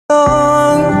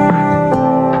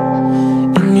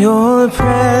in your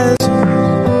presence,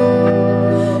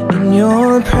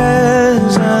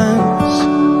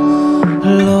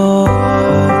 Lord.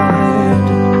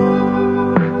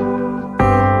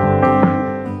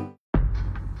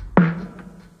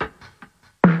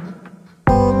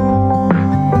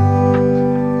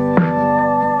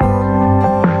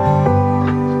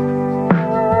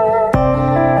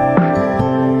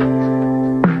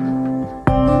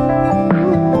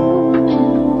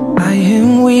 I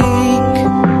am weak,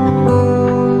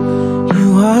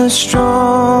 you are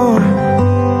strong.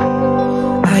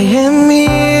 I am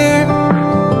here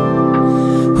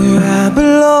where I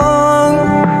belong,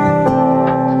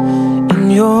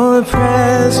 in your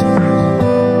presence,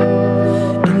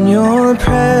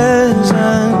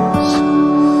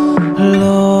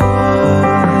 Lord.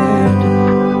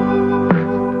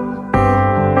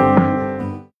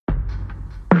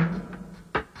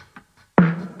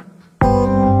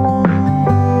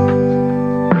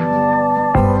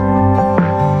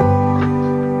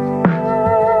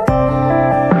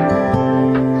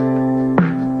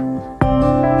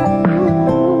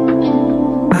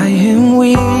 I am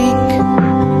weak,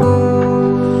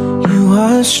 you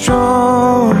are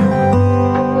strong.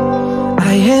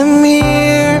 I am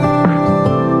here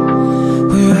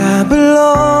where I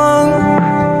belong,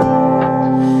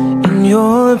 in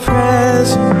your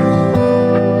presence,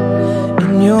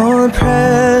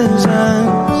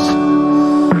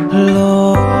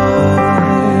 Lord.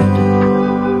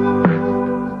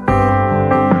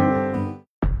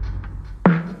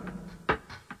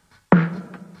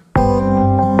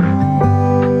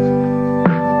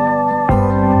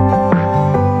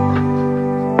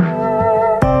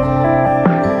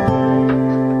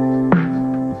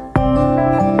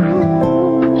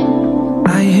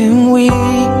 I am weak,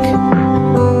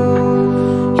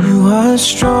 you are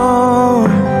strong.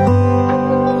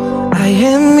 I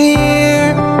am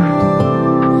here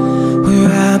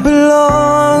where I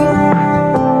belong,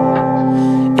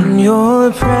 in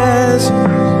your presence,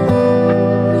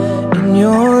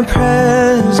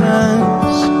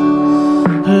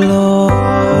 Lord.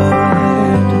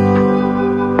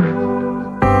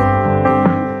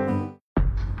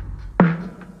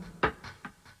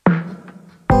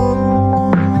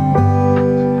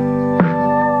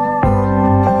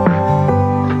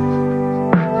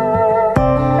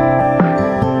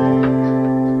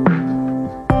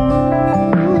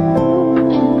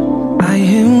 I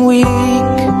am weak,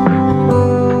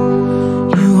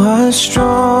 you are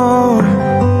strong.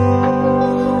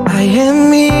 I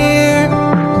am here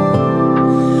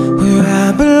where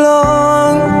I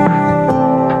belong,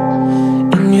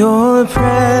 in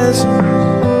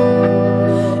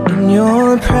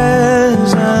your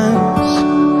presence,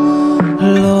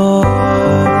 Lord.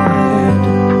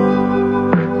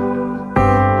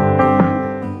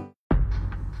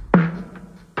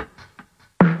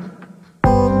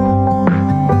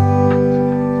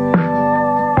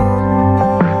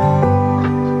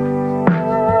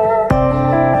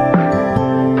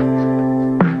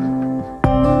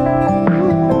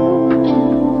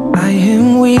 I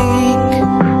am weak,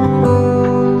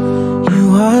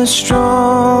 you are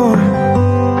strong.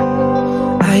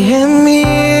 I am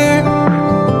here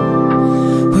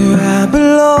where I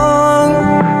belong,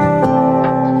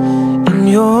 in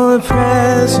your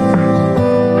presence,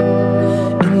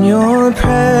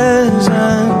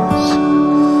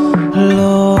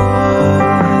 Lord.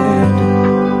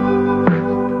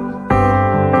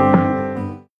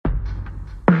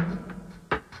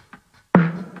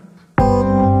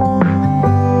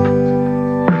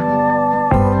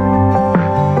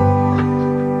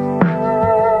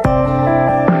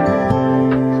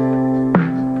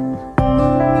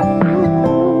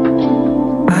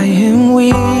 I am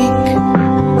weak,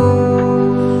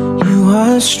 you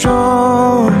are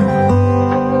strong.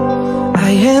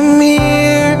 I am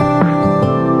here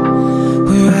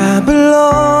where I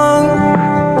belong,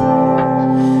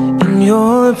 in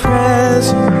your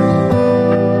presence,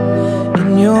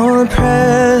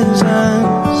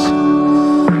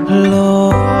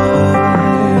 Lord.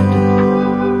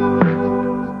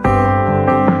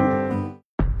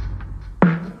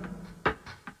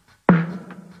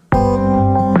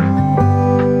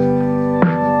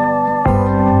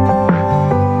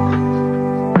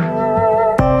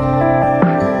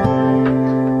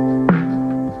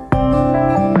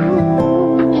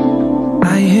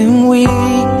 I am weak,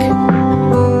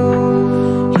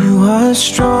 you are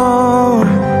strong.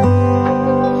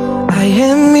 I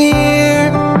am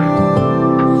here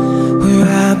where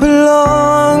I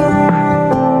belong,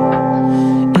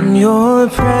 in your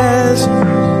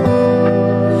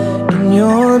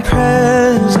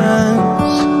presence, Lord.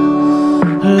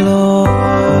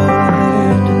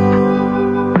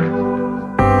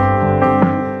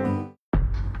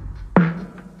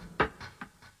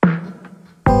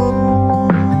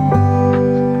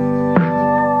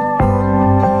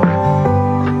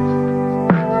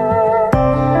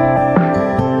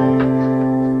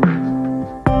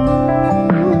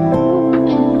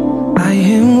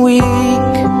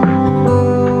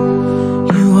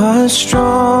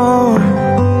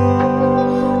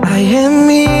 I am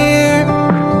here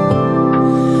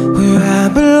where I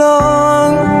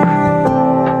belong,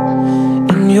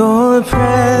 in your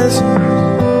presence,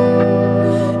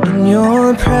 in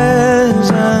your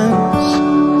presence,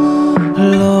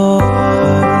 Lord.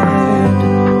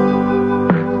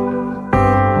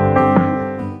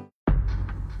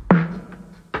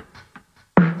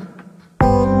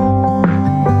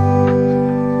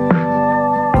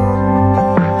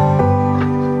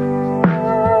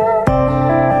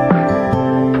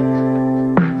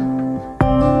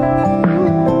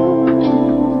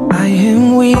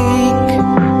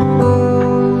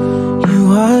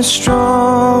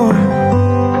 Strong,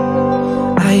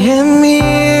 I am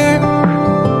here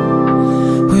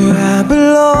where I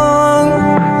belong,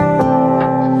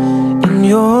 in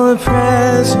your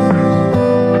presence,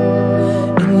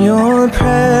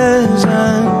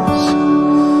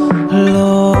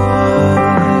 Lord.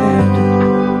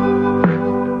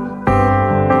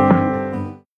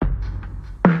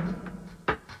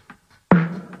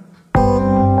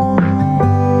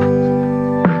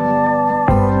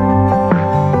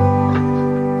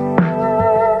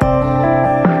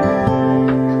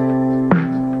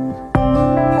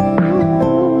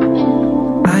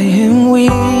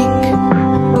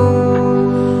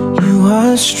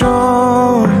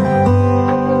 Strong,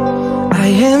 I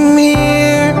am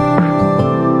here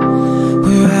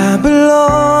where I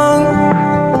belong,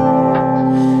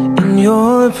 in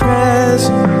your presence,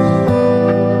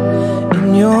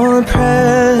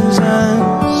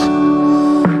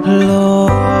 Lord.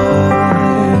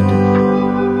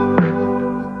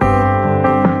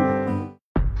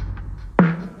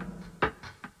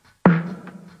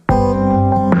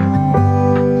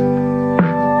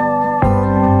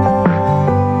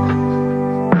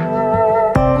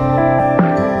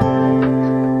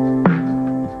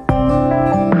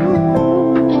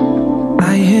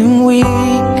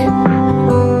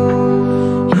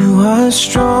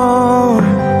 Strong,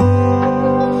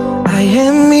 I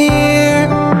am here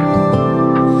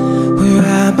where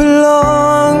I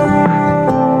belong,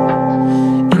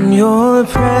 in your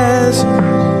presence,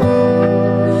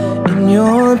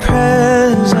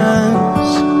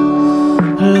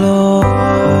 Lord.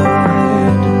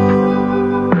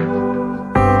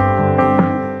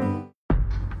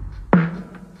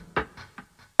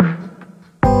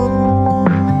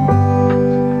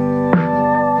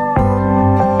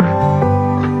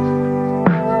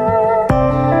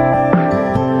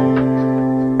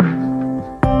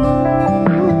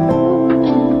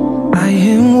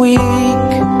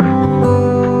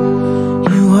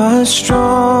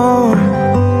 Strong,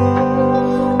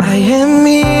 I am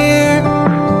here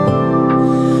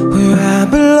where I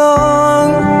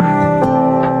belong,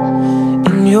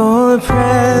 in your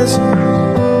presence,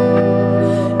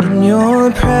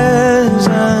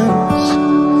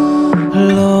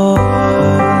 Lord.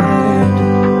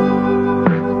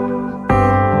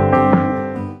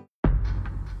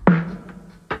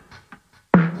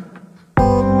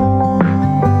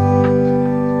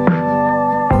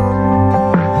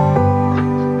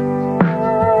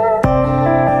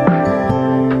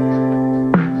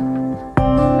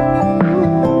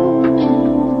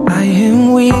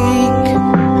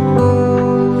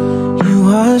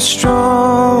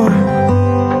 Strong,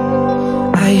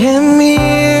 I am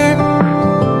here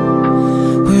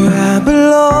where I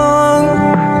belong,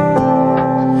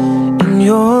 in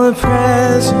your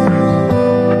presence,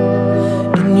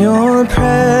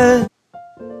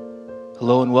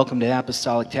 Hello and welcome to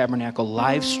Apostolic Tabernacle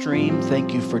live stream.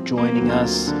 Thank you for joining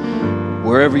us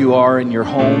wherever you are, in your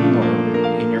home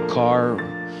or in your car,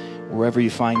 wherever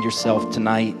you find yourself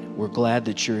tonight. We're glad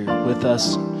that you're with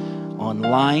us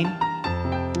online.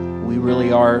 We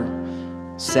really are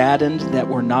saddened that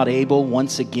we're not able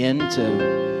once again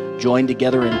to join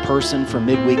together in person for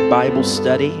Midweek Bible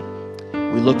study.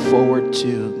 We look forward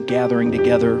to gathering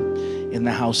together in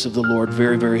the house of the Lord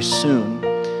very, very soon.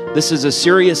 This is a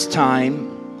serious time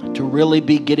to really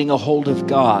be getting a hold of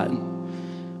God.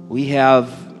 We have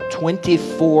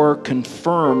 24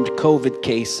 confirmed COVID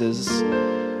cases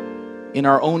in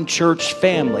our own church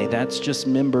family. That's just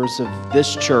members of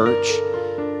this church.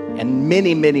 And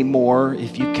many, many more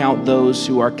if you count those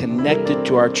who are connected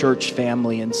to our church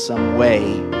family in some way.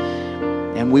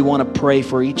 And we want to pray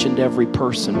for each and every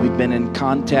person. We've been in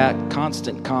contact,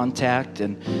 constant contact,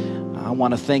 and I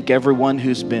want to thank everyone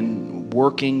who's been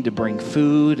working to bring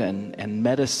food and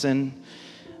medicine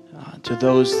to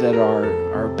those that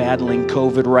are battling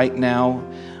COVID right now.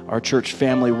 Our church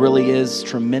family really is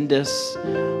tremendous,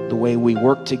 the way we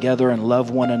work together and love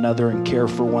one another and care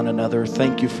for one another.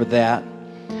 Thank you for that.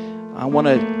 I want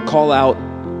to call out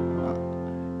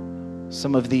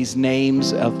some of these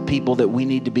names of people that we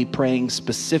need to be praying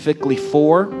specifically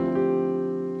for.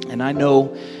 And I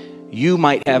know you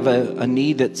might have a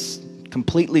need that's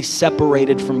completely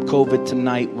separated from COVID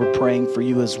tonight. We're praying for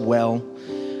you as well.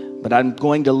 But I'm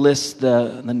going to list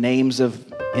the names of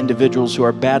individuals who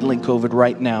are battling COVID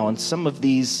right now. And some of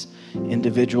these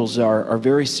individuals are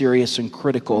very serious and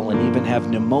critical and even have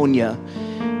pneumonia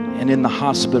and in the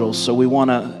hospital. So we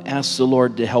want to ask the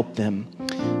Lord to help them.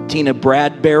 Tina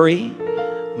Bradbury,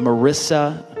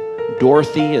 Marissa,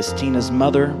 Dorothy is Tina's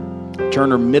mother,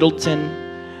 Turner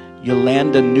Middleton,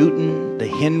 Yolanda Newton, the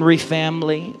Henry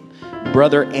family,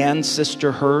 brother and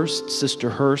sister Hurst. Sister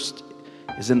Hurst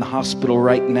is in the hospital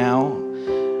right now.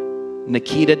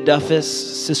 Nikita Duffus,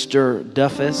 Sister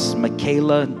Duffus,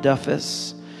 Michaela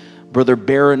Duffus, brother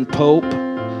Baron Pope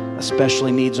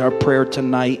especially needs our prayer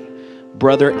tonight.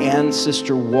 Brother and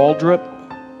sister Waldrop,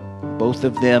 both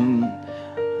of them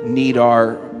need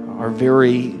our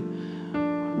very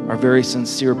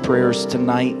sincere prayers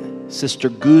tonight. Sister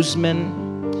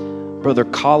Guzman, brother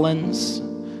Collins,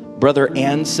 brother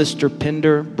and sister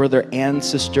Pinder, brother and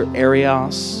sister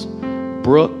Arias,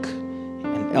 Brooke,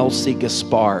 and Elsie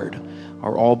Gaspard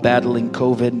are all battling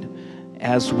COVID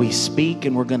as we speak,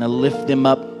 and we're going to lift them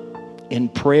up in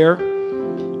prayer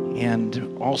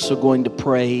and also going to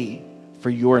pray for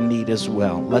your need as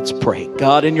well. Let's pray.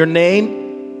 God, in your name,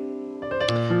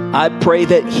 I pray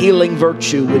that healing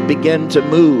virtue would begin to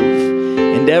move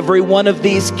in every one of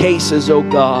these cases, oh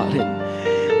God.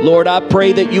 And Lord, I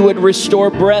pray that you would restore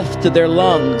breath to their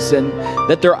lungs and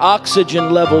that their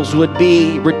oxygen levels would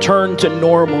be returned to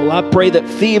normal. I pray that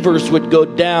fevers would go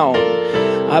down.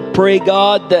 I pray,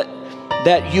 God, that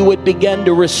you would begin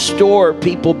to restore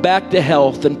people back to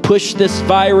health and push this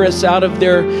virus out of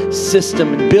their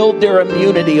system and build their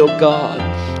immunity, oh God.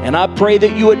 And I pray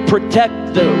that you would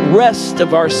protect the rest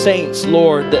of our saints,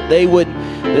 Lord, that they would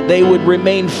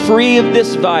remain free of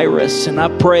this virus. And I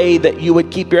pray that you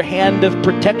would keep your hand of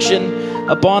protection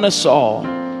upon us all.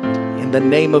 In the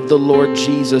name of the Lord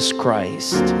Jesus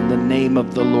Christ, in the name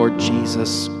of the Lord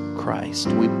Jesus Christ,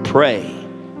 we pray.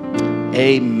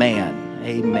 Amen.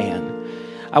 Amen.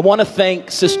 I want to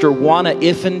thank Sister Wana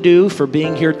Ifendu for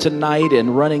being here tonight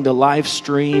and running the live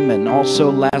stream, and also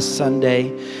last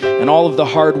Sunday, and all of the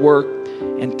hard work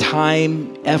and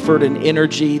time, effort, and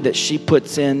energy that she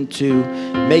puts into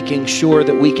making sure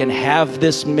that we can have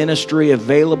this ministry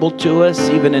available to us,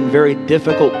 even in very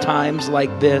difficult times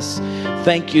like this.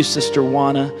 Thank you, Sister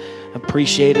Wana.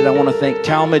 Appreciate it. I want to thank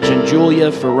Talmadge and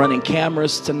Julia for running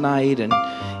cameras tonight, and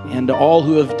all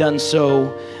who have done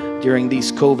so during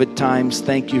these COVID times.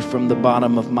 Thank you from the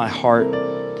bottom of my heart.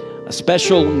 A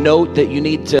special note that you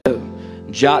need to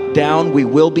jot down: we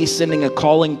will be sending a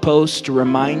calling post to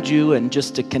remind you and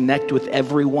just to connect with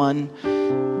everyone,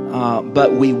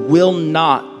 but we will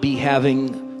not be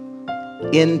having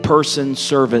in-person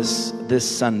service this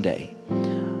Sunday.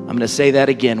 I'm going to say that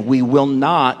again. We will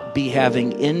not be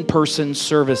having in-person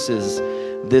services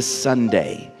this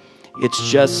Sunday.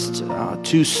 It's just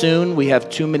too soon. We have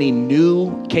too many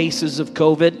new cases of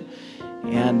COVID,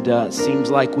 and it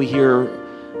seems like we hear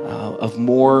of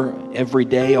more every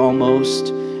day almost,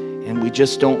 and we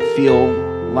just don't feel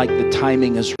like the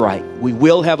timing is right. We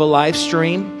will have a live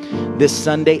stream this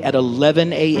Sunday at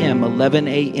 11 a.m. 11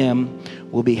 a.m.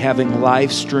 We'll be having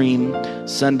live stream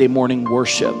Sunday morning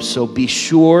worship. So be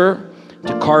sure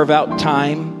to carve out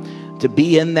time to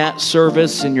be in that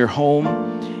service in your home.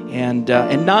 And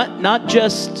not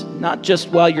just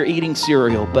while you're eating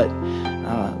cereal, but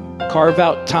carve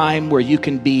out time where you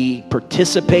can be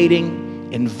participating,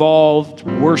 involved,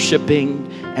 worshiping,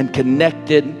 and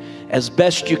connected as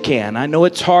best you can. I know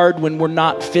it's hard when we're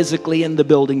not physically in the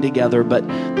building together, but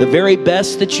the very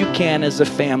best that you can as a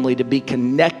family to be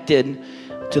connected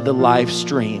to the live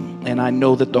stream. And I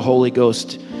know that the Holy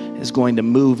Ghost is going to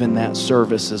move in that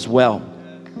service as well.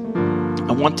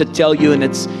 I want to tell you, and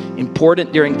it's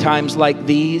important during times like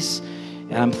these,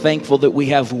 and I'm thankful that we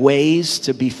have ways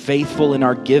to be faithful in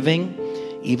our giving,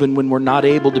 even when we're not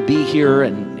able to be here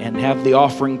and have the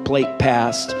offering plate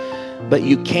passed. But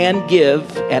you can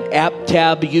give at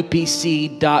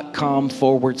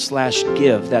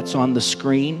aptabupc.com/give. That's on the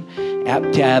screen,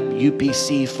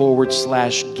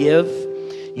 aptabupc/give.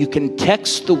 You can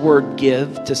text the word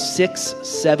give to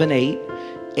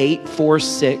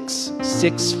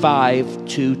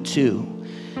 678-846-6522.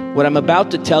 What I'm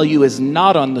about to tell you is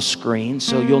not on the screen,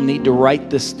 so you'll need to write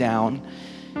this down.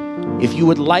 If you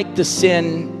would like to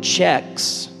send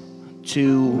checks,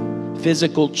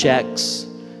 physical checks,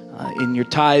 in your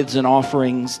tithes and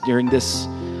offerings during this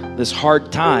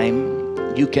hard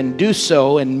time, you can do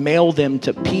so and mail them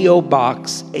to P.O.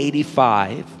 Box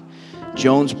 85,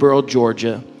 Jonesboro,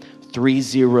 Georgia,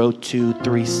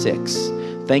 30236.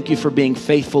 Thank you for being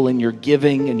faithful in your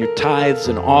giving and your tithes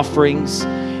and offerings.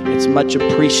 It's much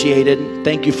appreciated.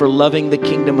 Thank you for loving the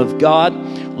kingdom of God.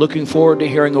 Looking forward to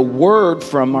hearing a word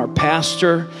from our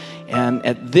pastor. And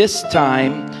at this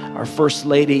time, our First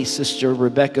Lady, Sister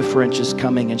Rebecca French, is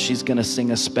coming, and she's going to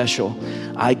sing a special,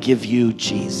 I Give You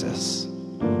Jesus.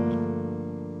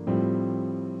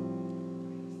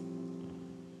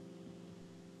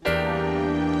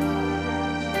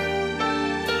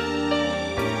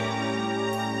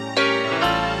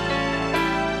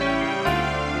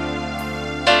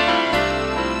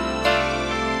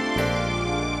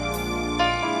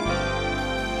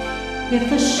 If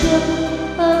the ship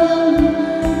of your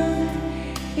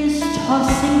life is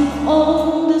tossing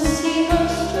on the sea of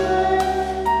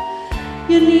strife,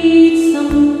 you need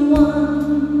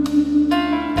someone.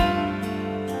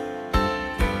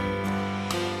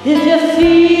 If you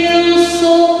feel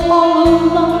so all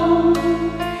alone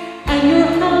and your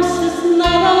house is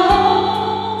not a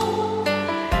home,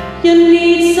 you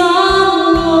need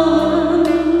someone.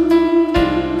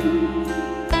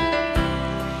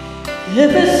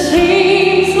 If it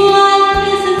seems life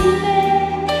isn't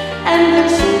fair and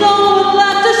there's no one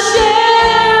left to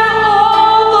share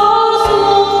all those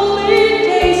lonely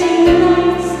days and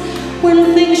nights when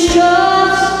things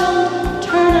just don't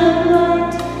turn out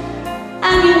right,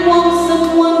 and you want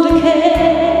someone to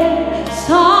care,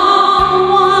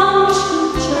 someone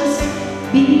to just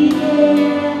be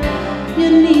there, you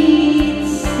need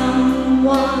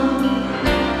someone.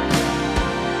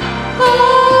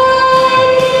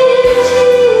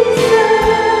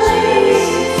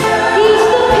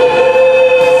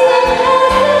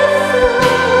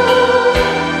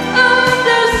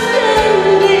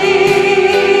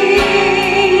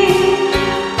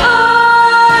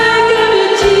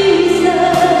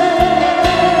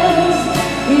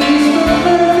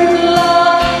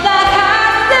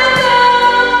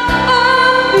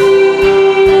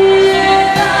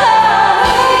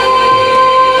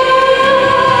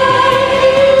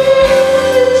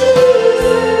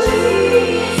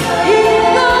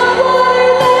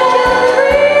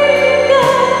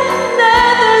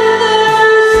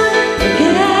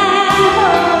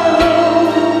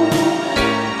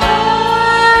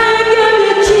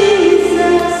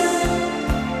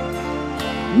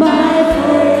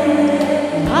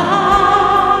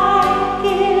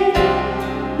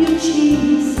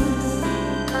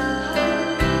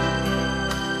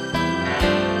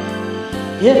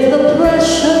 If the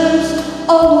pressures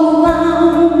all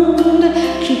around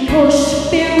keep your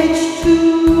spirits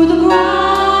to the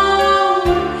ground,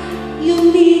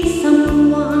 you need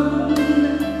someone.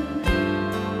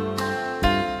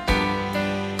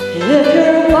 If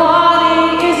your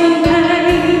body is in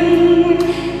pain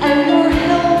and your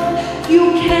health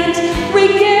you can't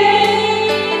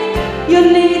regain, you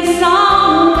need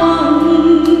someone.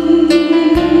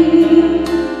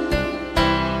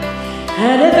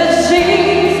 And if it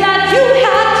seems that you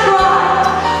have tried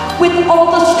with all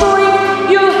the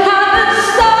strength you have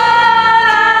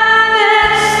inside, and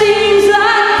it seems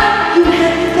like you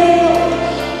have failed,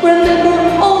 remember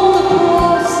on the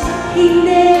cross he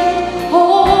nailed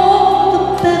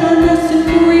all the bitterness and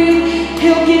grief.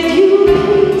 He'll give you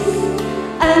peace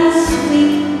and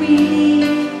sweet relief.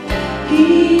 He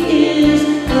is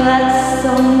that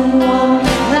someone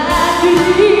that you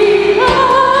need.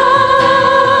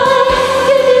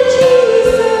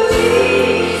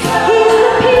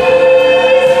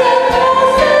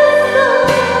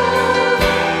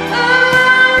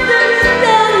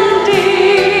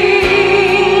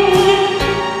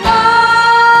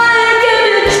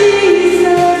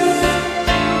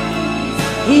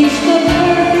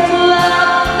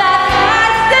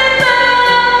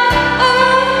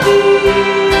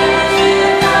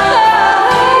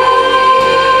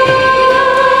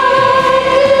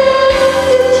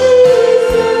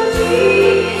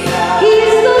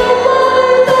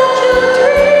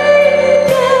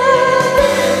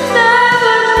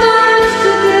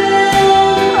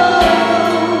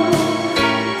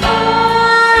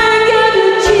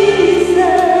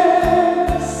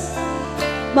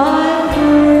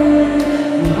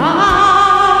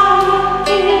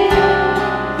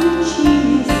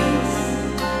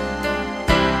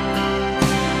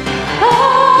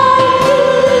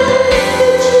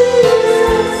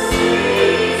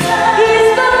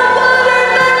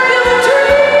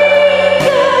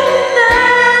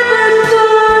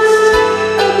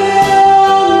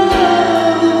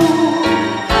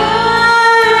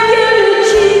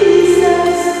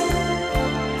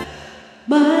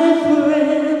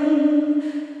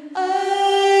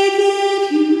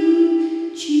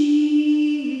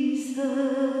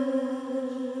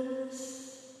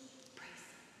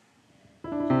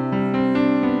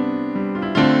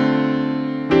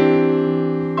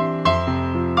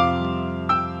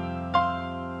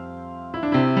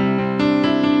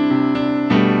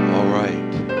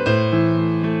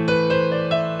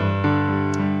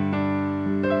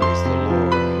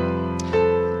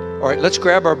 right, let's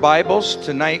grab our Bibles.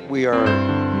 Tonight we are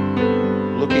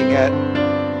looking at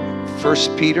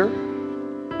 1 Peter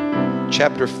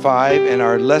chapter 5, and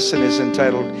our lesson is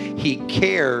entitled, He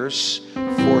Cares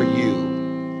for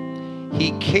You.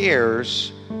 He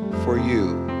cares for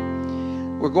you.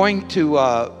 We're going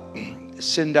to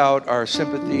send out our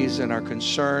sympathies and our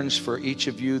concerns for each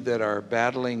of you that are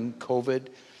battling COVID.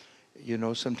 You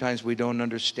know, sometimes we don't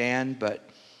understand, but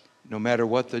no matter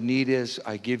what the need is,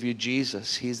 I give you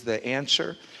Jesus. He's the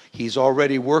answer. He's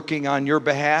already working on your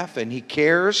behalf, and He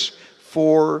cares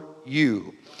for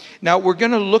you. Now, we're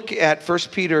going to look at 1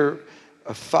 Peter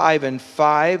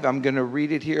 5:5. I'm going to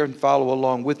read it here and follow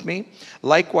along with me.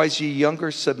 Likewise, ye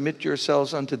younger, submit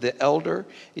yourselves unto the elder.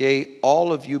 Yea,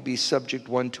 all of you be subject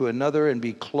one to another, and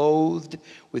be clothed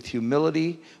with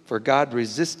humility. For God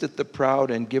resisteth the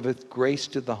proud, and giveth grace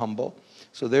to the humble.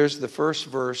 So there's the first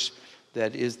verse.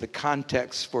 That is the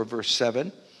context for verse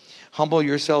 7. Humble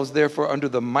yourselves, therefore, under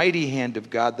the mighty hand of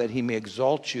God, that He may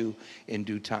exalt you in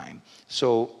due time.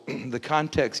 So the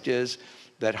context is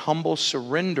that humble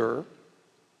surrender,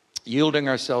 yielding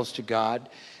ourselves to God,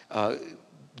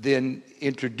 then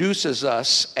introduces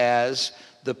us as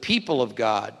the people of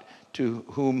God to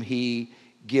whom He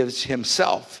gives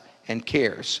Himself and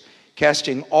cares.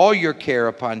 Casting all your care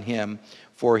upon Him,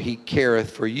 for He careth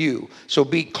for you. So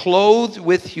be clothed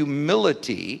with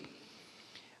humility,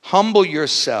 humble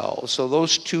yourselves. So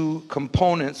those two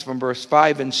components from verse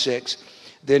 5 and 6.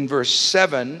 Then verse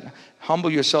 7,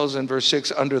 humble yourselves in verse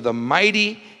 6, under the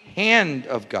mighty hand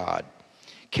of God,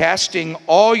 casting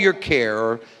all your care,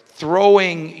 or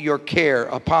throwing your care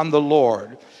upon the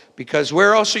Lord. Because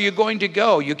where else are you going to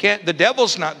go? You can't, the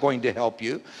devil's not going to help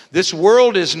you. This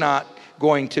world is not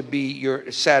going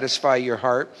to satisfy your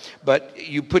heart, but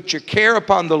you put your care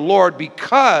upon the Lord,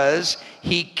 because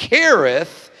He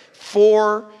careth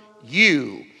for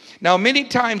you. Now, many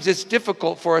times it's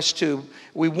difficult for us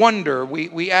we wonder,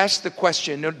 we ask the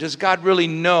question, does God really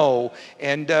know?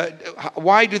 And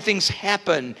why do things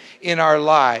happen in our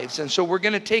lives? And so we're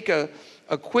going to take a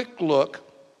quick look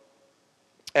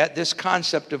at this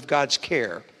concept of God's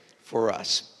care for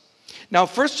us. Now,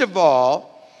 first of all,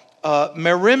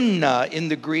 merimna in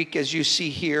the Greek, as you see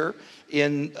here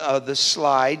in the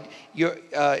slide,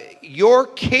 your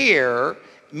care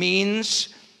means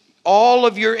all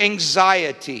of your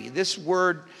anxiety. This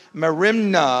word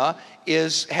merimna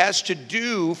has to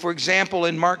do, for example,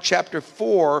 in Mark chapter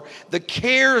 4, the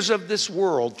cares of this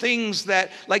world, things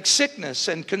that, like sickness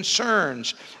and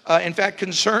concerns. In fact,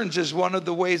 concerns is one of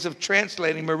the ways of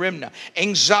translating merimna.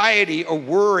 Anxiety or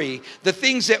worry. The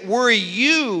things that worry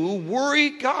you,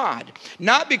 worry God.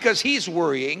 Not because He's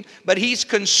worrying, but He's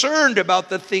concerned about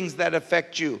the things that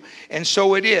affect you. And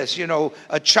so it is. You know,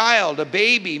 a child, a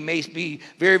baby may be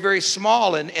very, very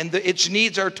small, and its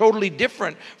needs are totally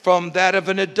different from that of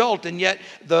an adult. And yet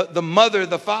the mother,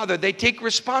 the father, they take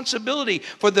responsibility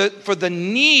for the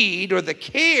need or the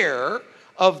care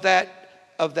of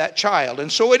that child.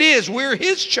 And so it is, we're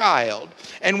His child,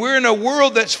 and we're in a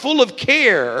world that's full of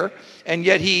care, and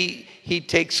yet He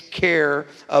takes care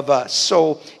of us.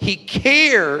 So He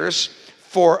cares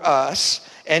for us,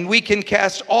 and we can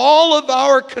cast all of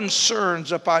our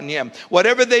concerns upon Him,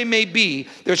 whatever they may be.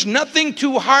 There's nothing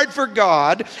too hard for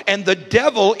God, and the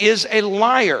devil is a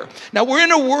liar. Now, we're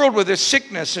in a world where there's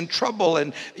sickness and trouble,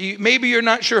 and maybe you're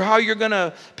not sure how you're going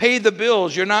to pay the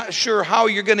bills. You're not sure how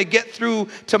you're going to get through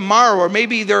tomorrow, or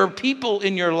maybe there are people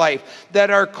in your life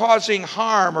that are causing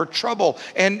harm or trouble.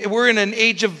 And we're in an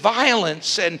age of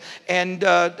violence and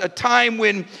a time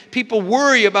when people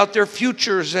worry about their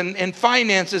futures and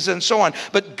finances and so on.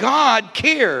 But God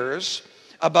cares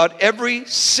about every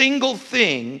single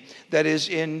thing that is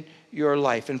in your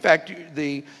life. In fact,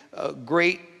 the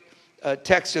great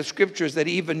text of Scripture is that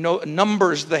He even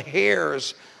numbers the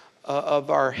hairs of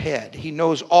our head. He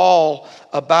knows all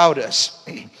about us.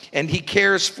 And He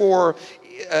cares for,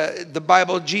 the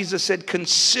Bible, Jesus said,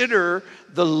 consider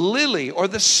the lily or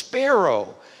the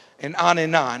sparrow. And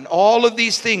on. All of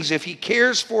these things, if He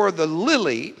cares for the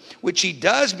lily, which He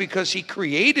does because He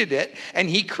created it, and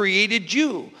He created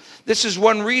you. This is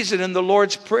one reason in the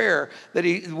Lord's Prayer that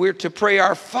we're to pray,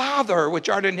 Our Father, which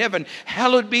art in heaven,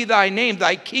 hallowed be Thy name.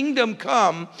 Thy kingdom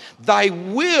come, Thy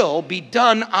will be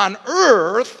done on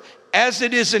earth as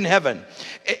it is in heaven.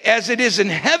 As it is in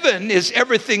heaven is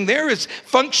everything there is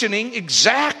functioning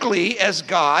exactly as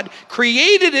God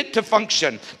created it to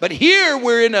function. But here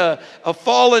we're in a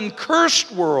fallen,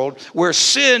 cursed world where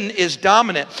sin is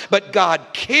dominant. But God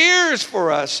cares for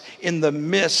us in the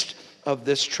midst of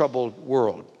this troubled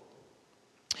world.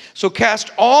 So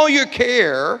cast all your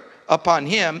care upon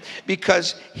him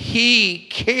because he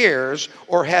cares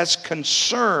or has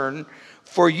concern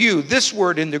for you. This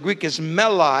word in the Greek is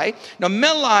melai. Now,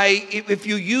 melai, if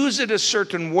you use it a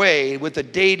certain way with a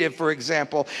dative, for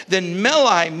example, then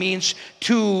melai means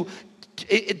to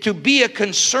be a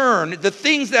concern. The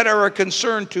things that are a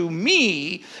concern to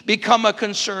me become a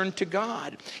concern to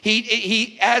God.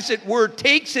 He, as it were,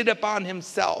 takes it upon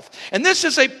himself. And this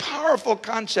is a powerful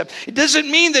concept. It doesn't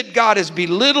mean that God is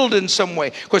belittled in some way.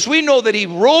 Of course, we know that he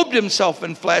robed himself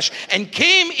in flesh and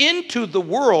came into the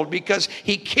world because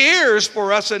he cares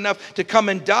for us enough to come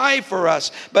and die for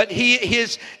us. But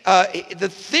the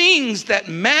things that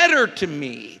matter to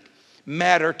me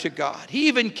matter to God. He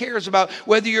even cares about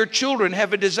whether your children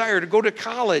have a desire to go to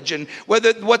college and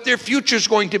what their future is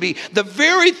going to be. The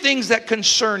very things that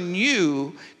concern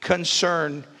you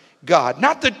concern God.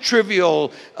 Not the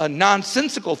trivial,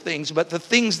 nonsensical things, but the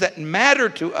things that matter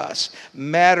to us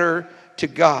matter to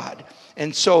God.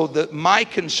 And so my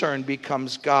concern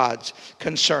becomes God's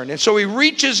concern. And so he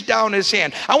reaches down his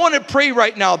hand. I want to pray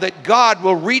right now that God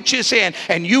will reach his hand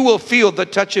and you will feel the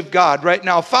touch of God right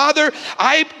now. Father,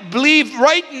 I believe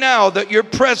right now that your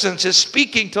presence is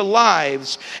speaking to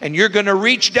lives, and you're going to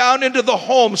reach down into the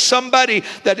home, somebody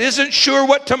that isn't sure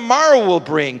what tomorrow will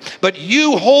bring, but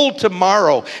you hold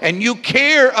tomorrow and you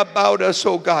care about us,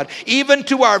 oh God, even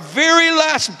to our very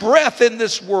last breath in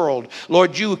this world.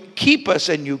 Lord, you keep us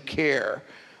and you care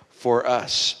for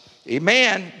us.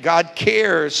 Amen. God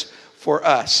cares for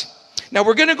us. Now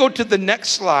we're going to go to the next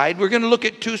slide. We're going to look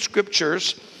at two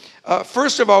scriptures.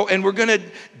 First of all, and we're going to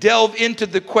delve into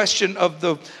the question of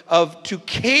to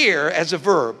care as a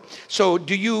verb. So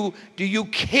do you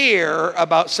care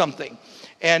about something?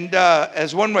 And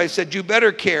as one way said, you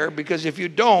better care, because if you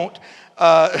don't,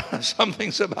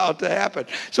 something's about to happen.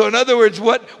 So in other words,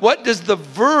 what does the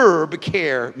verb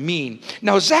care mean?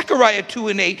 Now, Zechariah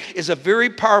 2:8 is a very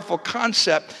powerful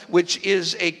concept, which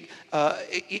is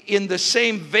in the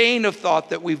same vein of thought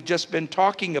that we've just been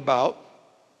talking about.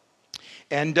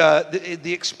 And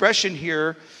the expression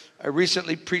here, I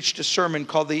recently preached a sermon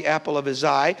called The Apple of His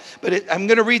Eye. But I'm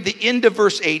going to read the end of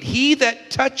verse 8. He that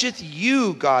toucheth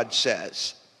you, God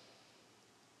says,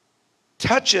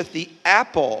 toucheth the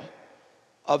apple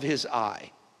of his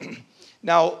eye.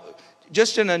 Now,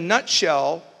 just in a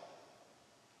nutshell,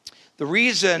 the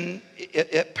reason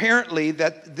apparently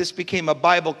that this became a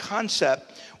Bible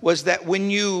concept was that when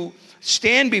you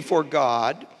stand before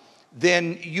God,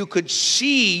 then you could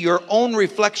see your own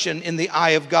reflection in the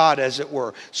eye of God, as it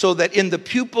were. So that in the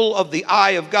pupil of the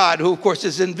eye of God, who of course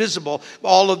is invisible,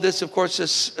 all of this of course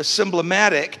is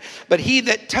symbolic, but he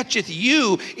that toucheth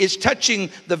you is touching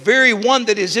the very one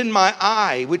that is in my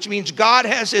eye, which means God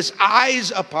has his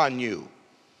eyes upon you.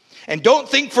 And don't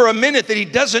think for a minute that he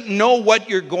doesn't know what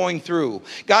you're going through.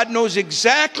 God knows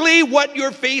exactly what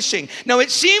you're facing. Now, it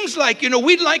seems like,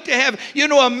 we'd like to have,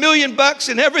 $1 million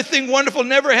and everything wonderful,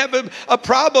 never have a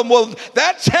problem. Well,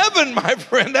 that's heaven, my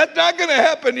friend. That's not going to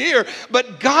happen here.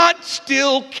 But God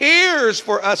still cares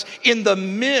for us in the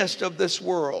midst of this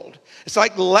world. It's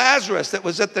like Lazarus that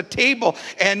was at the table,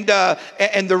 and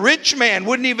the rich man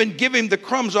wouldn't even give him the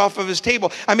crumbs off of his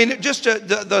table. I mean, just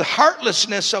the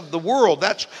heartlessness of the world.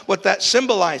 That's what that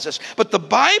symbolizes. But the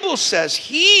Bible says,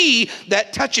 he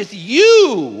that toucheth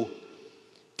you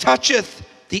toucheth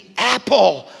the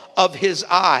apple of his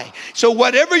eye. So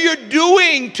whatever you're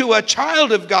doing to a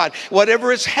child of God,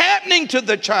 whatever is happening to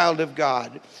the child of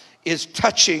God, is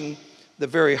touching the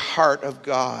very heart of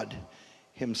God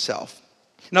himself.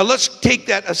 Now let's take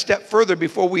that a step further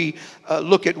before we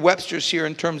look at Webster's here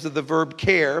in terms of the verb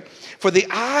care. For the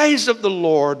eyes of the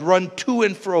Lord run to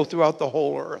and fro throughout the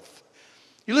whole earth.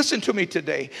 You listen to me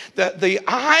today. The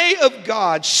eye of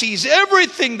God sees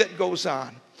everything that goes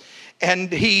on.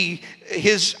 And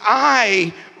his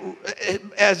eye,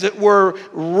 as it were,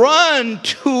 run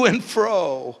to and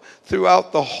fro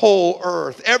throughout the whole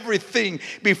earth, everything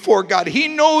before God. He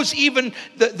knows even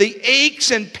the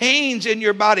aches and pains in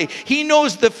your body. He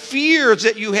knows the fears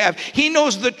that you have. He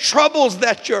knows the troubles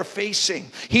that you're facing.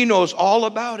 He knows all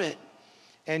about it,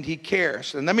 and he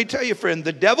cares. And let me tell you, friend,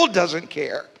 the devil doesn't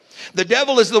care. The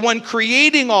devil is the one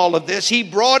creating all of this. He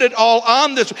brought it all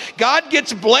on this. God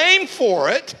gets blamed for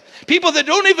it. People that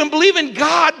don't even believe in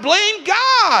God blame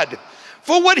God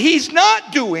for what he's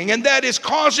not doing, and that is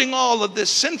causing all of this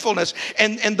sinfulness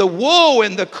and the woe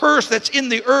and the curse that's in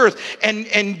the earth.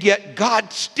 And yet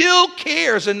God still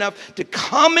cares enough to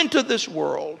come into this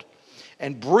world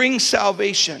and bring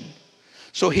salvation.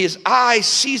 So his eye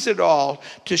sees it all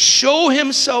to show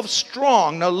himself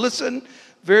strong. Now listen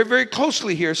very, very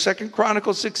closely here, 2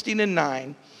 Chronicles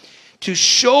 16:9. To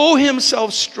show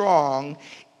himself strong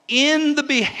in the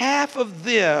behalf of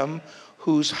them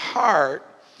whose heart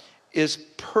is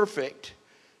perfect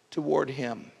toward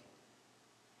him.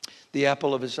 The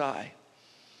apple of his eye.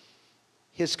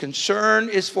 His concern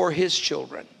is for his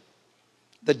children.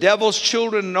 The devil's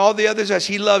children and all the others, as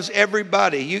he loves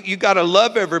everybody. You got to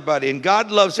love everybody, and God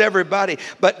loves everybody.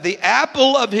 But the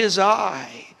apple of his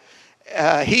eye,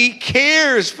 he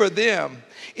cares for them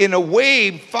in a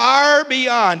way far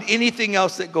beyond anything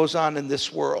else that goes on in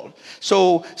this world.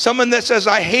 So someone that says,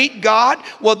 I hate God,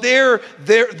 well, they're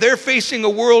facing a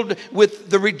world with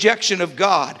the rejection of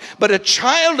God. But a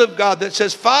child of God that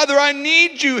says, Father, I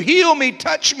need you, heal me,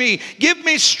 touch me, give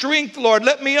me strength, Lord,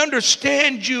 let me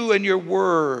understand you and your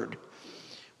word.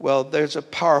 Well, there's a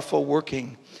powerful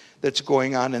working that's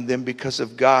going on in them because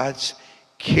of God's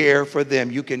care for them.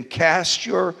 You can cast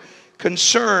your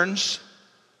concerns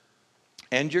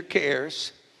and your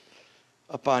cares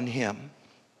upon him.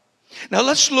 Now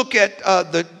let's look at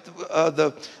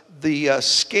the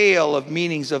scale of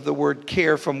meanings of the word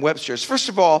care from Webster's. First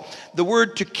of all, the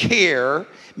word to care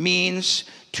means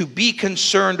to be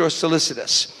concerned or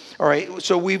solicitous. All right,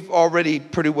 so we've already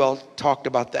pretty well talked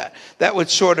about that. That would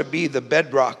sort of be the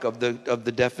bedrock of the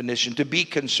definition, to be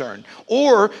concerned,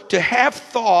 or to have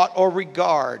thought or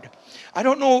regard. I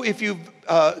don't know if you've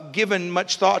given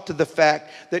much thought to the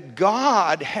fact that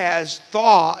God has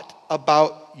thought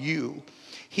about you.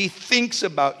 He thinks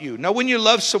about you. Now, when you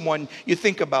love someone, you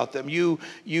think about them. You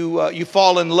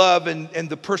fall in love, and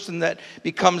the person that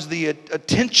becomes the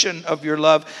attention of your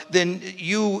love, then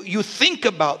you think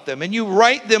about them, and you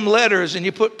write them letters, and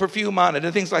you put perfume on it,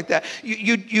 and things like that.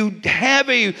 You have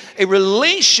a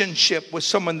relationship with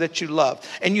someone that you love,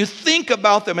 and you think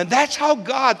about them, and that's how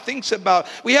God thinks about.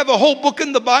 We have a whole book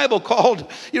in the Bible called,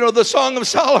 the Song of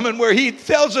Solomon, where he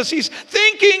tells us he's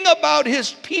thinking about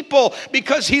his people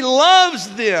because he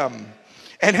loves them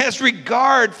and has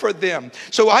regard for them.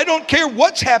 So I don't care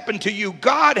what's happened to you.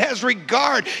 God has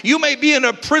regard. You may be in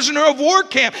a prisoner of war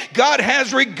camp. God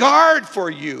has regard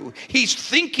for you. He's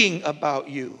thinking about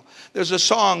you. There's a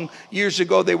song years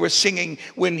ago they were singing,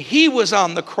 when he was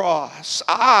on the cross,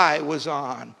 I was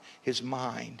on his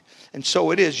mind. And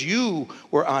so it is, you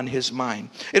were on his mind.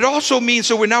 It also means,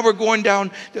 so we're going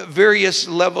down to various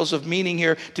levels of meaning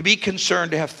here, to be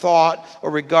concerned, to have thought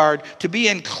or regard, to be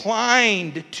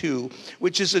inclined to,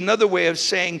 which is another way of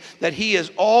saying that he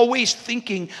is always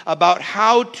thinking about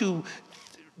how to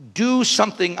do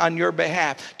something on your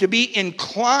behalf. To be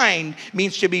inclined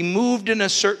means to be moved in a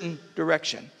certain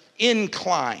direction.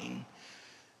 Incline.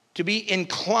 To be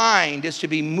inclined is to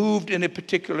be moved in a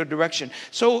particular direction.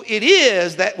 So it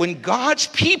is that when God's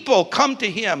people come to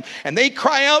him and they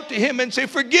cry out to him and say,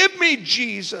 forgive me,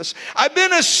 Jesus. I've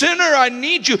been a sinner. I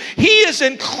need you. He is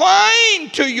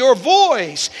inclined to your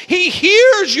voice. He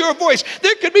hears your voice.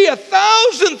 There could be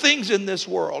 1,000 things in this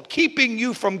world keeping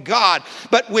you from God.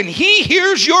 But when he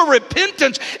hears your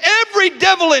repentance, every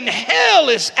devil in hell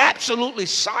is absolutely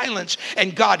silenced,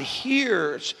 and God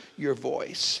hears your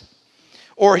voice.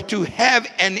 Or to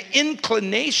have an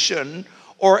inclination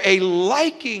or a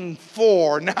liking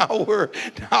for. Now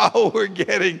we're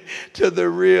getting to the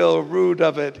real root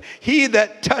of it. He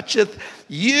that toucheth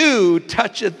you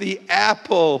toucheth the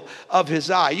apple of his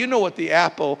eye. You know what the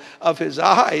apple of his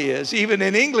eye is. Even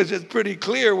in English, it's pretty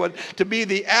clear what to be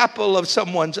the apple of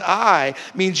someone's eye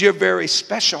means you're very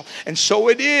special. And so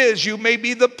it is. You may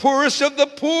be the poorest of the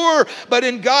poor, but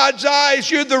in God's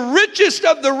eyes, you're the richest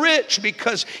of the rich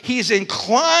because he's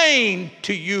inclined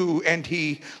to you and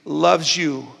he loves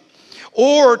you.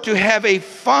 Or to have a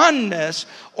fondness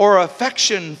or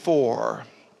affection for.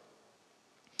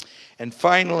 And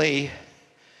finally,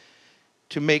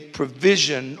 to make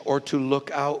provision or to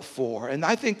look out for. And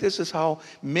I think this is how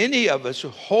many of us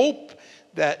hope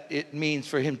that it means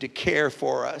for him to care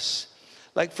for us.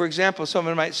 Like, for example,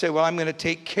 someone might say, well, I'm going to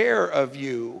take care of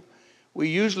you. We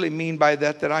usually mean by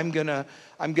that I'm going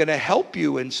to help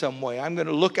you in some way. I'm going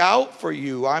to look out for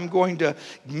you. I'm going to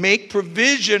make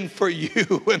provision for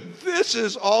you. And this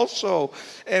is also,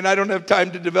 and I don't have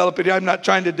time to develop it. I'm not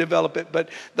trying to develop it, but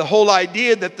the whole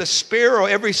idea that the sparrow,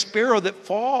 every sparrow that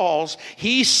falls,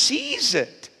 he sees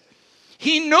it.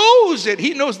 He knows it.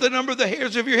 He knows the number of the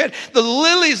hairs of your head. The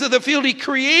lilies of the field he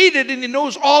created, and he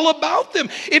knows all about them.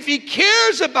 If he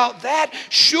cares about that,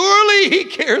 surely he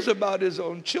cares about his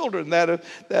own children. That,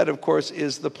 of course,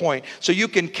 is the point. So you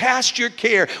can cast your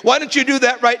care. Why don't you do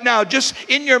that right now? Just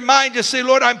in your mind, just say,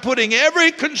 Lord, I'm putting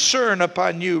every concern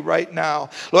upon you right now.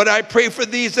 Lord, I pray for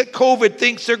these that COVID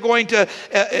thinks they're going to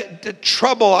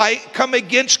trouble. I come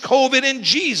against COVID in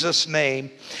Jesus'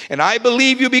 name. And I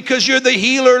believe you because you're the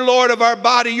healer, Lord, of our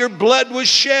body. Your blood was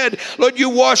shed. Lord, you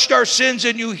washed our sins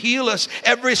and you heal us.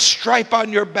 Every stripe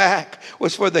on your back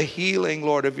was for the healing,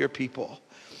 Lord, of your people.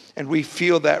 And we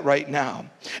feel that right now.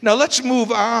 Now let's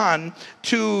move on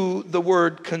to the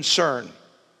word concern.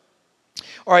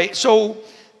 All right, so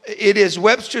it is,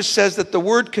 Webster says that the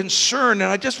word concern,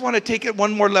 and I just want to take it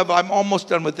one more level. I'm almost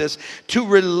done with this. To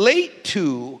relate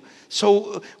to.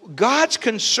 So God's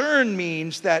concern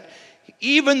means that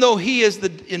even though he is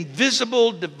the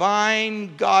invisible,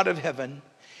 divine God of heaven,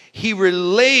 he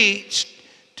relates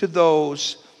to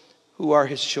those who are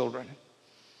his children.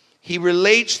 He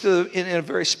relates to them in a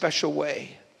very special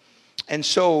way. And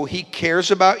so he cares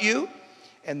about you,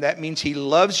 and that means he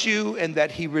loves you, and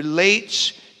that he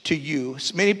relates to you.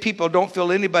 Many people don't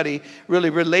feel anybody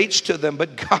really relates to them,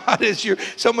 but God is your,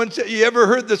 someone said, you ever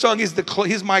heard the song,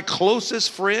 he's my closest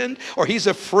friend, or he's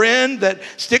a friend that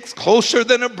sticks closer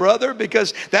than a brother,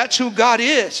 because that's who God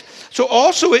is. So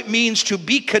also it means to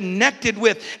be connected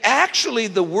with. Actually,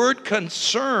 the word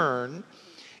concern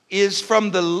is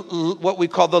from the what we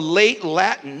call the late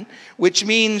Latin, which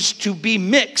means to be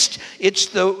mixed.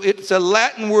 It's a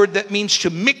Latin word that means to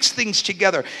mix things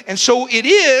together. And so it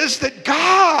is that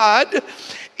God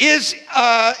is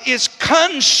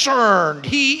concerned.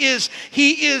 He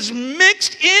is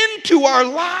mixed into our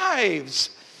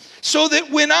lives, so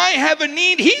that when I have a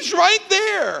need, he's right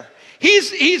there.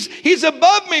 He's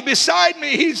above me, beside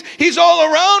me. He's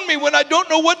all around me. When I don't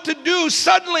know what to do,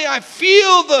 suddenly I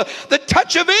feel the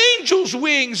touch of angels'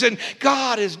 wings, and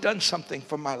God has done something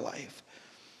for my life.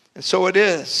 And so it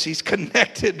is. He's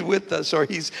connected with us, or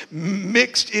he's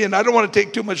mixed in. I don't want to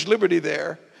take too much liberty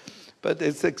there, but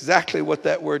it's exactly what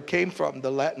that word came from,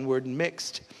 the Latin word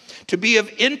mixed. To be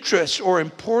of interest or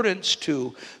importance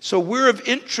to. So we're of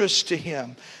interest to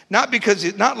him. Not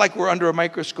like we're under a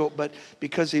microscope, but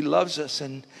because he loves us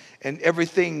and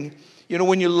everything. You know,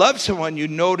 when you love someone, you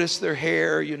notice their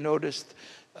hair, you notice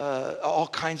all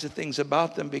kinds of things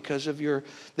about them because of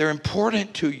they're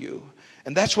important to you.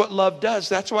 And that's what love does.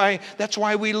 That's why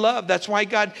we love. That's why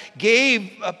God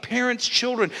gave parents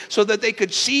children, so that they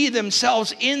could see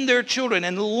themselves in their children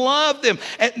and love them.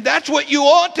 And that's what you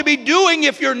ought to be doing.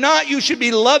 If you're not, you should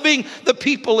be loving the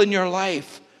people in your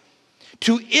life.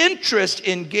 To interest,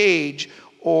 engage,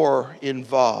 or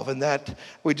involve. And that,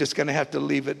 we're just going to have to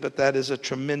leave it, but that is a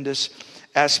tremendous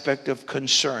aspect of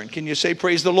concern. Can you say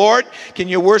praise the Lord? Can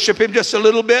you worship him just a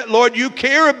little bit? Lord, you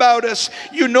care about us.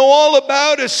 You know all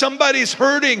about us. Somebody's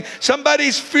hurting.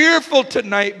 Somebody's fearful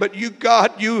tonight, but you,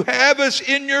 God, you have us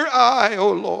in your eye,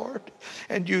 oh Lord,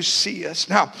 and you see us.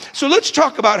 Now, so let's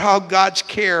talk about how God's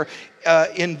care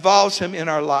involves him in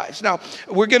our lives. Now,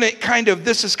 we're going to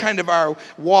this is kind of our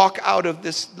walk out of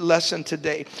this lesson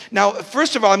today. Now,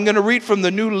 first of all, I'm going to read from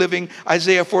the New Living,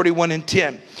 Isaiah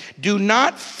 41:10. Do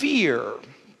not fear,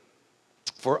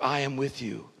 for I am with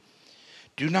you.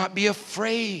 Do not be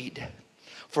afraid,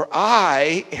 for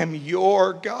I am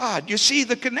your God. You see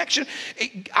the connection?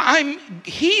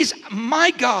 He's my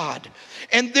God.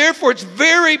 And therefore, it's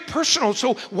very personal.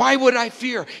 So why would I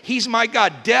fear? He's my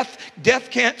God. Death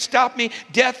can't stop me.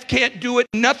 Death can't do it.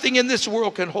 Nothing in this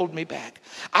world can hold me back.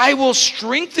 I will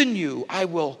strengthen you. I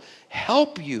will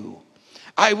help you.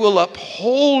 I will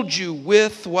uphold you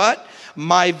with what?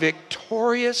 My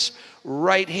victorious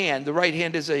right hand. The right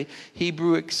hand is a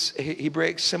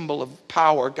Hebraic symbol of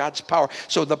power, God's power.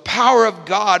 So the power of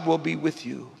God will be with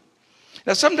you.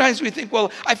 Now, sometimes we think,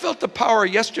 well, I felt the power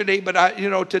yesterday, but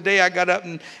today I got up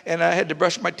and I had to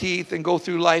brush my teeth and go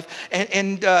through life.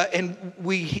 And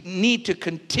we need to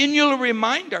continually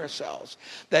remind ourselves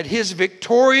that his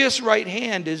victorious right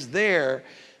hand is there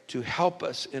to help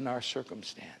us in our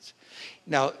circumstance.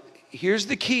 Now, here's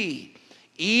the key.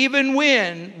 Even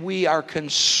when we are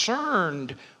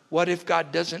concerned, what if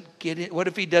God doesn't get it? What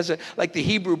if he doesn't, like the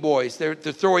Hebrew boys, they're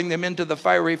throwing them into the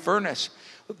fiery furnace.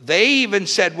 They even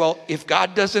said, well, if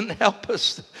God doesn't help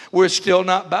us, we're still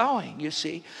not bowing, you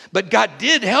see. But God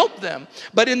did help them.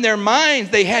 But in their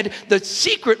minds, the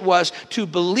secret was to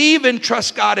believe and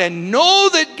trust God and know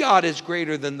that God is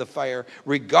greater than the fire,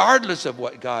 regardless of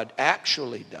what God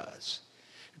actually does.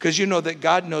 Because you know that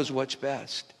God knows what's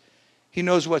best. He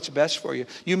knows what's best for you.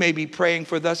 You may be praying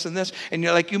for this and this, and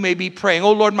you may be praying,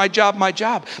 oh Lord, my job.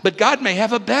 But God may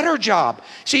have a better job.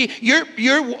 See,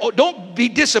 don't be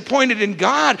disappointed in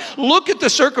God. Look at the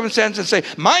circumstance and say,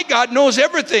 my God knows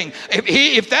everything.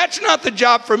 If that's not the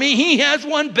job for me, he has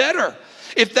one better.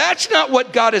 If that's not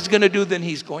what God is going to do, then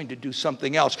he's going to do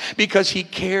something else because he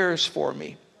cares for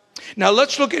me. Now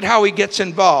let's look at how he gets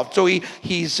involved. So he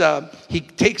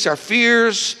takes our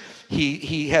fears.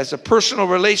 He has a personal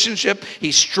relationship.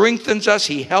 He strengthens us.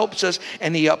 He helps us.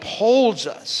 And he upholds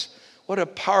us. What a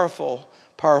powerful,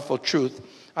 powerful truth.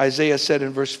 Isaiah said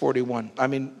in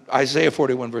Isaiah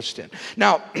 41, verse 10.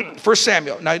 Now, 1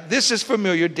 Samuel. Now, this is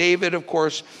familiar. David, of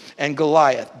course, and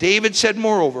Goliath. David said,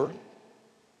 moreover,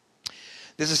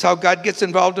 this is how God gets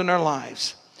involved in our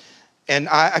lives. And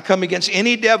I come against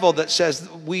any devil that says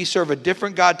we serve a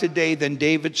different God today than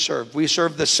David served. We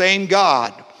serve the same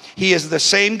God. He is the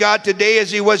same God today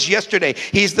as he was yesterday.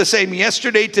 He's the same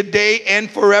yesterday, today, and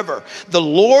forever. The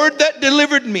Lord that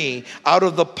delivered me out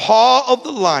of the paw of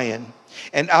the lion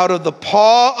and out of the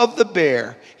paw of the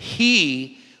bear,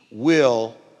 he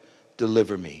will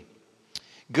deliver me.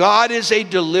 God is a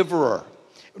deliverer.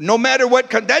 No matter what,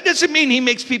 that doesn't mean he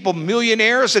makes people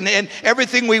millionaires and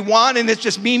everything we want and it's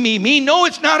just me, me, me. No,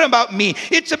 it's not about me.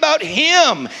 It's about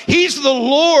him. He's the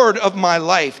Lord of my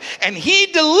life. And he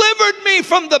delivered me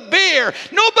from the bear.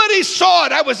 Nobody saw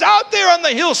it. I was out there on the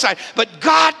hillside. But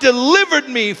God delivered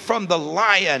me from the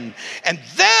lion. And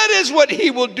that is what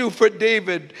he will do for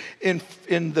David in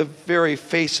the very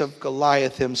face of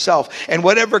Goliath himself. And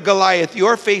whatever Goliath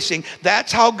you're facing,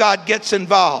 that's how God gets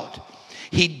involved.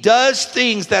 He does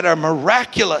things that are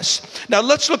miraculous. Now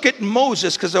let's look at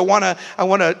Moses, because I want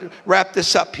to wrap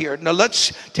this up here. Now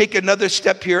let's take another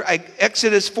step here.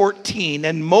 Exodus 14,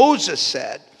 and Moses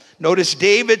said, notice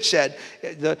David said,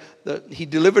 he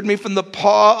delivered me from the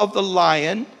paw of the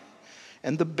lion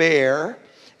and the bear,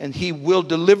 and he will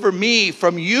deliver me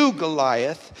from you,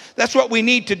 Goliath. That's what we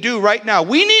need to do right now.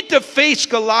 We need to face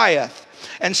Goliath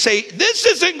and say, this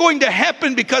isn't going to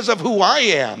happen because of who I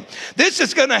am. This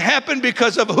is going to happen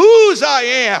because of whose I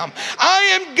am.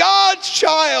 I am God's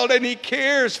child and he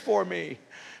cares for me.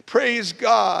 Praise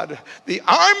God. The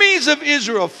armies of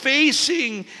Israel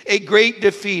facing a great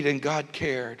defeat, and God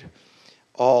cared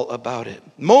all about it.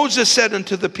 Moses said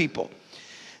unto the people,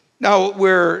 now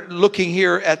we're looking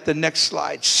here at the next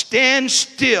slide. Stand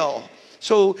still.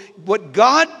 So what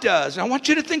God does, and I want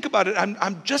you to think about it.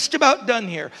 I'm just about done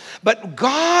here. But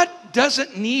God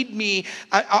doesn't need me.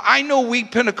 I know we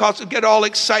Pentecostals get all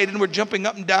excited and we're jumping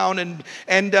up and down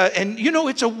and you know,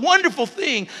 it's a wonderful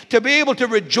thing to be able to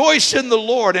rejoice in the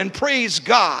Lord and praise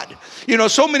God. You know,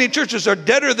 so many churches are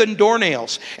deader than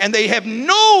doornails and they have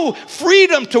no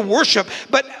freedom to worship.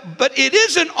 But it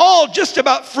isn't all just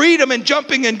about freedom and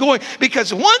jumping and going,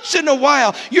 because once in a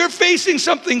while you're facing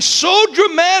something so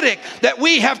dramatic that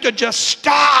we have to just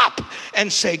stop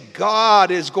and say, God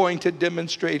is going to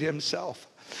demonstrate himself.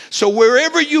 So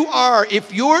wherever you are,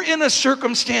 if you're in a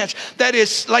circumstance that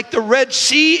is like the Red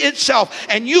Sea itself,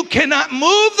 and you cannot move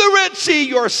the Red Sea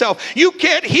yourself, you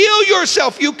can't heal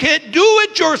yourself, you can't do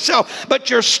it yourself, but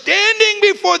you're standing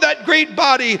before that great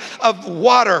body of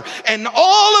water, and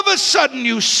all of a sudden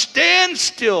you stand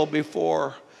still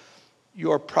before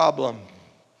your problem.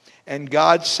 And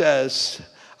God says,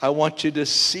 I want you to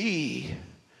see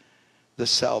the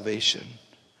salvation,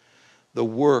 the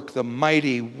work, the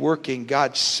mighty working,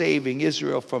 God saving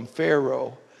Israel from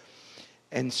Pharaoh.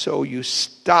 And so you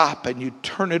stop and you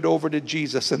turn it over to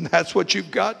Jesus, and that's what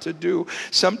you've got to do.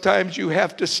 Sometimes you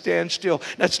have to stand still.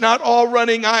 That's not all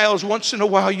running aisles. Once in a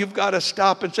while you've got to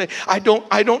stop and say, I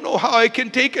don't know how I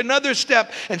can take another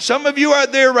step. And some of you are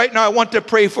there right now. I want to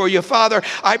pray for you. Father,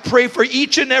 I pray for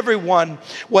each and every one,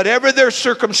 whatever their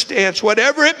circumstance,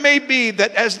 whatever it may be,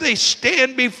 that as they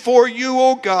stand before you,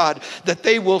 oh God, that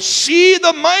they will see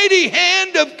the mighty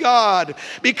hand of God,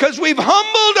 because we've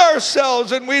humbled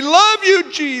ourselves and we love you,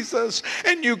 Jesus,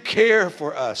 and you care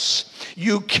for us.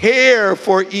 You care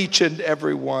for each and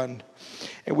every one,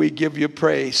 and we give you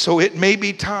praise. So it may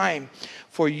be time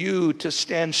for you to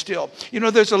stand still. You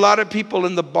know, there's a lot of people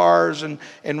in the bars and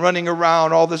running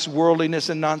around, all this worldliness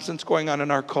and nonsense going on in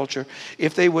our culture.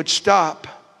 If they would stop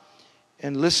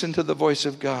and listen to the voice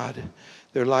of God,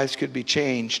 their lives could be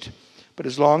changed. But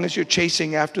as long as you're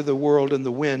chasing after the world and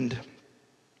the wind,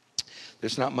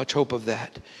 there's not much hope of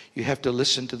that. You have to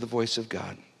listen to the voice of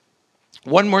God.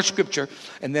 One more scripture,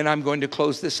 and then I'm going to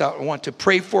close this out. I want to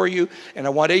pray for you, and I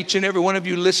want each and every one of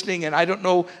you listening, and I don't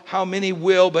know how many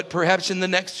will, but perhaps in the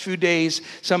next few days,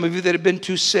 some of you that have been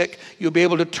too sick, you'll be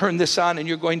able to turn this on, and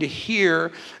you're going to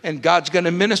hear, and God's going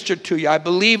to minister to you. I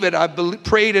believe it. I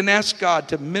prayed and asked God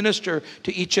to minister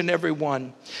to each and every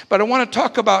one. But I want to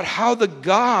talk about how the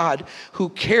God who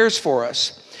cares for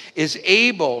us is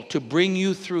able to bring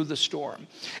you through the storm.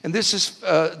 And this is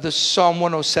the Psalm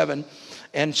 107.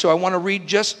 And so I want to read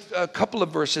just a couple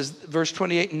of verses, verse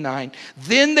 28 and 9.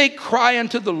 Then they cry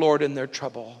unto the Lord in their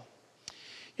trouble.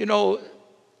 You know,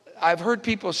 I've heard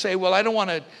people say, well, I don't want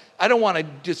to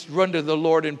just run to the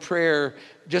Lord in prayer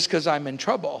just because I'm in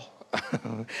trouble.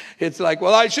 It's like,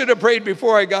 well, I should have prayed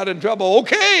before I got in trouble.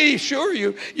 Okay, sure,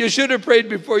 you should have prayed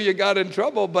before you got in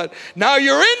trouble, but now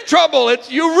you're in trouble.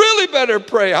 You really better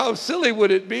pray. How silly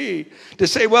would it be to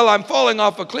say, well, I'm falling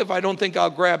off a cliff. I don't think I'll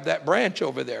grab that branch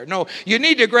over there. No, you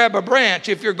need to grab a branch.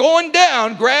 If you're going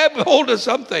down, grab hold of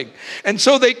something. And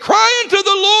so they cry unto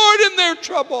the Lord in their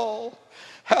trouble.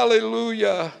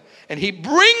 Hallelujah. And he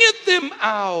bringeth them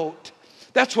out.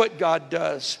 That's what God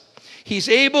does. He's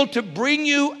able to bring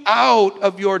you out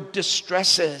of your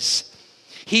distresses.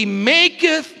 He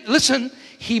maketh, listen,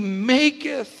 he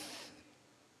maketh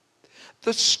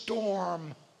the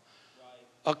storm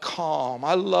a calm.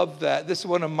 I love that. This is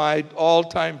one of my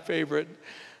all-time favorite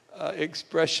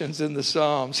expressions in the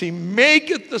Psalms. He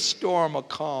maketh the storm a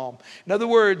calm. In other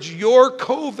words, your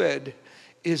COVID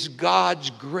is God's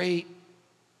great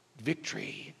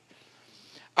victory.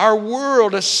 Our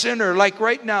world, a sinner, like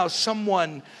right now,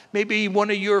 someone, maybe one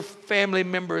of your family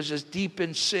members is deep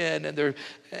in sin and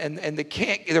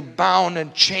they're bound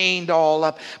and chained all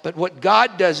up. But what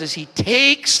God does is he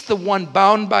takes the one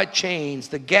bound by chains,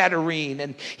 the Gadarene,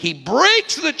 and he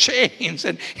breaks the chains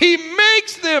and he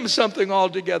makes them something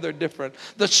altogether different.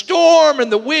 The storm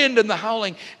and the wind and the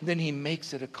howling, and then he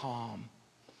makes it a calm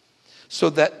so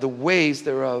that the waves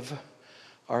thereof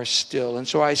are still. And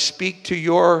so I speak to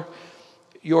your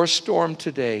storm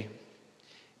today,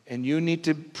 and you need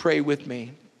to pray with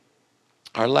me.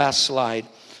 Our last slide.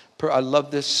 I love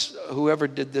this. Whoever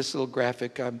did this little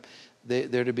graphic,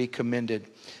 they're to be commended.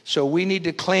 So we need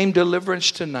to claim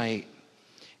deliverance tonight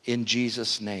in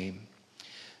Jesus' name.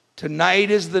 Tonight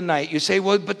is the night. You say,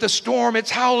 well, but the storm, it's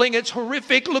howling, it's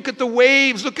horrific. Look at the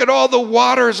waves, look at all the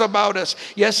waters about us.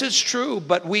 Yes, it's true,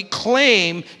 but we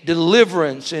claim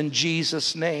deliverance in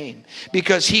Jesus' name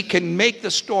because he can make the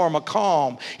storm a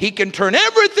calm. He can turn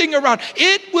everything around.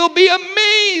 It will be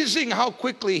amazing how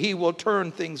quickly he will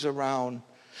turn things around.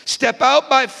 Step out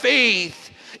by faith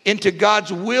into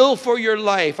God's will for your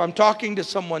life. I'm talking to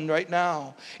someone right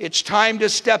now. It's time to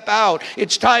step out.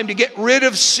 It's time to get rid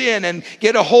of sin and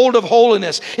get a hold of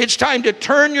holiness. It's time to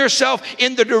turn yourself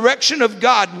in the direction of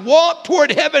God. Walk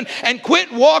toward heaven and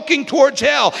quit walking towards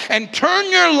hell. And turn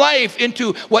your life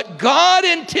into what God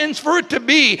intends for it to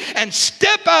be. And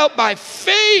step out by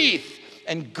faith.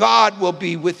 And God will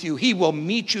be with you. He will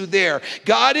meet you there.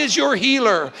 God is your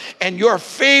healer and your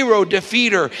Pharaoh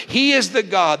defeater. He is the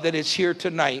God that is here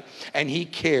tonight, and he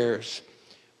cares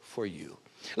for you.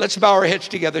 Let's bow our heads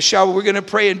together, shall we? We're going to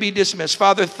pray and be dismissed.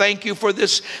 Father, thank you for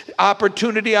this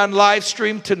opportunity on live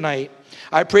stream tonight.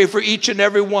 I pray for each and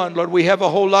every one. Lord, we have a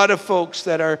whole lot of folks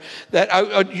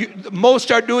most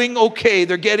are doing okay.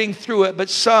 They're getting through it. But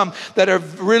some that are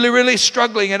really, really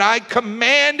struggling. And I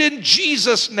command in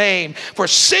Jesus' name for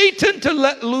Satan to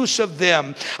let loose of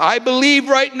them. I believe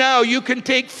right now you can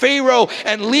take Pharaoh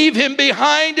and leave him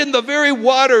behind in the very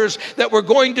waters that were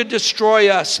going to destroy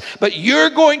us. But you're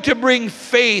going to bring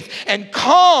faith and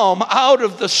calm out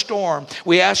of the storm.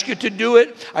 We ask you to do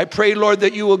it. I pray, Lord,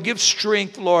 that you will give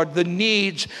strength, Lord, the need.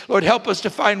 Lord, help us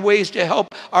to find ways to help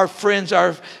our friends,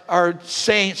 our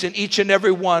saints, and each and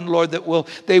every one, Lord,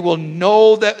 that they will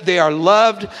know that they are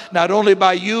loved, not only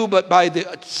by you, but by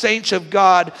the saints of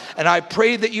God. And I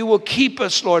pray that you will keep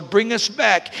us, Lord, bring us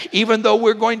back, even though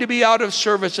we're going to be out of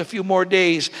service a few more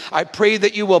days. I pray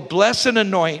that you will bless and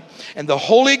anoint, and the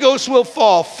Holy Ghost will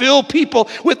fall. Fill people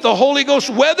with the Holy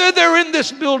Ghost, whether they're in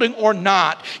this building or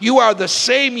not. You are the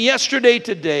same yesterday,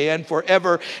 today, and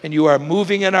forever, and you are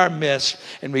moving in our midst.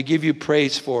 And we give you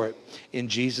praise for it in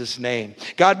Jesus' name.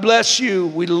 God bless you.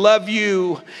 We love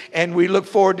you. And we look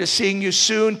forward to seeing you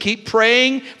soon. Keep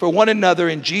praying for one another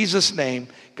in Jesus' name.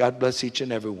 God bless each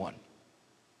and every one.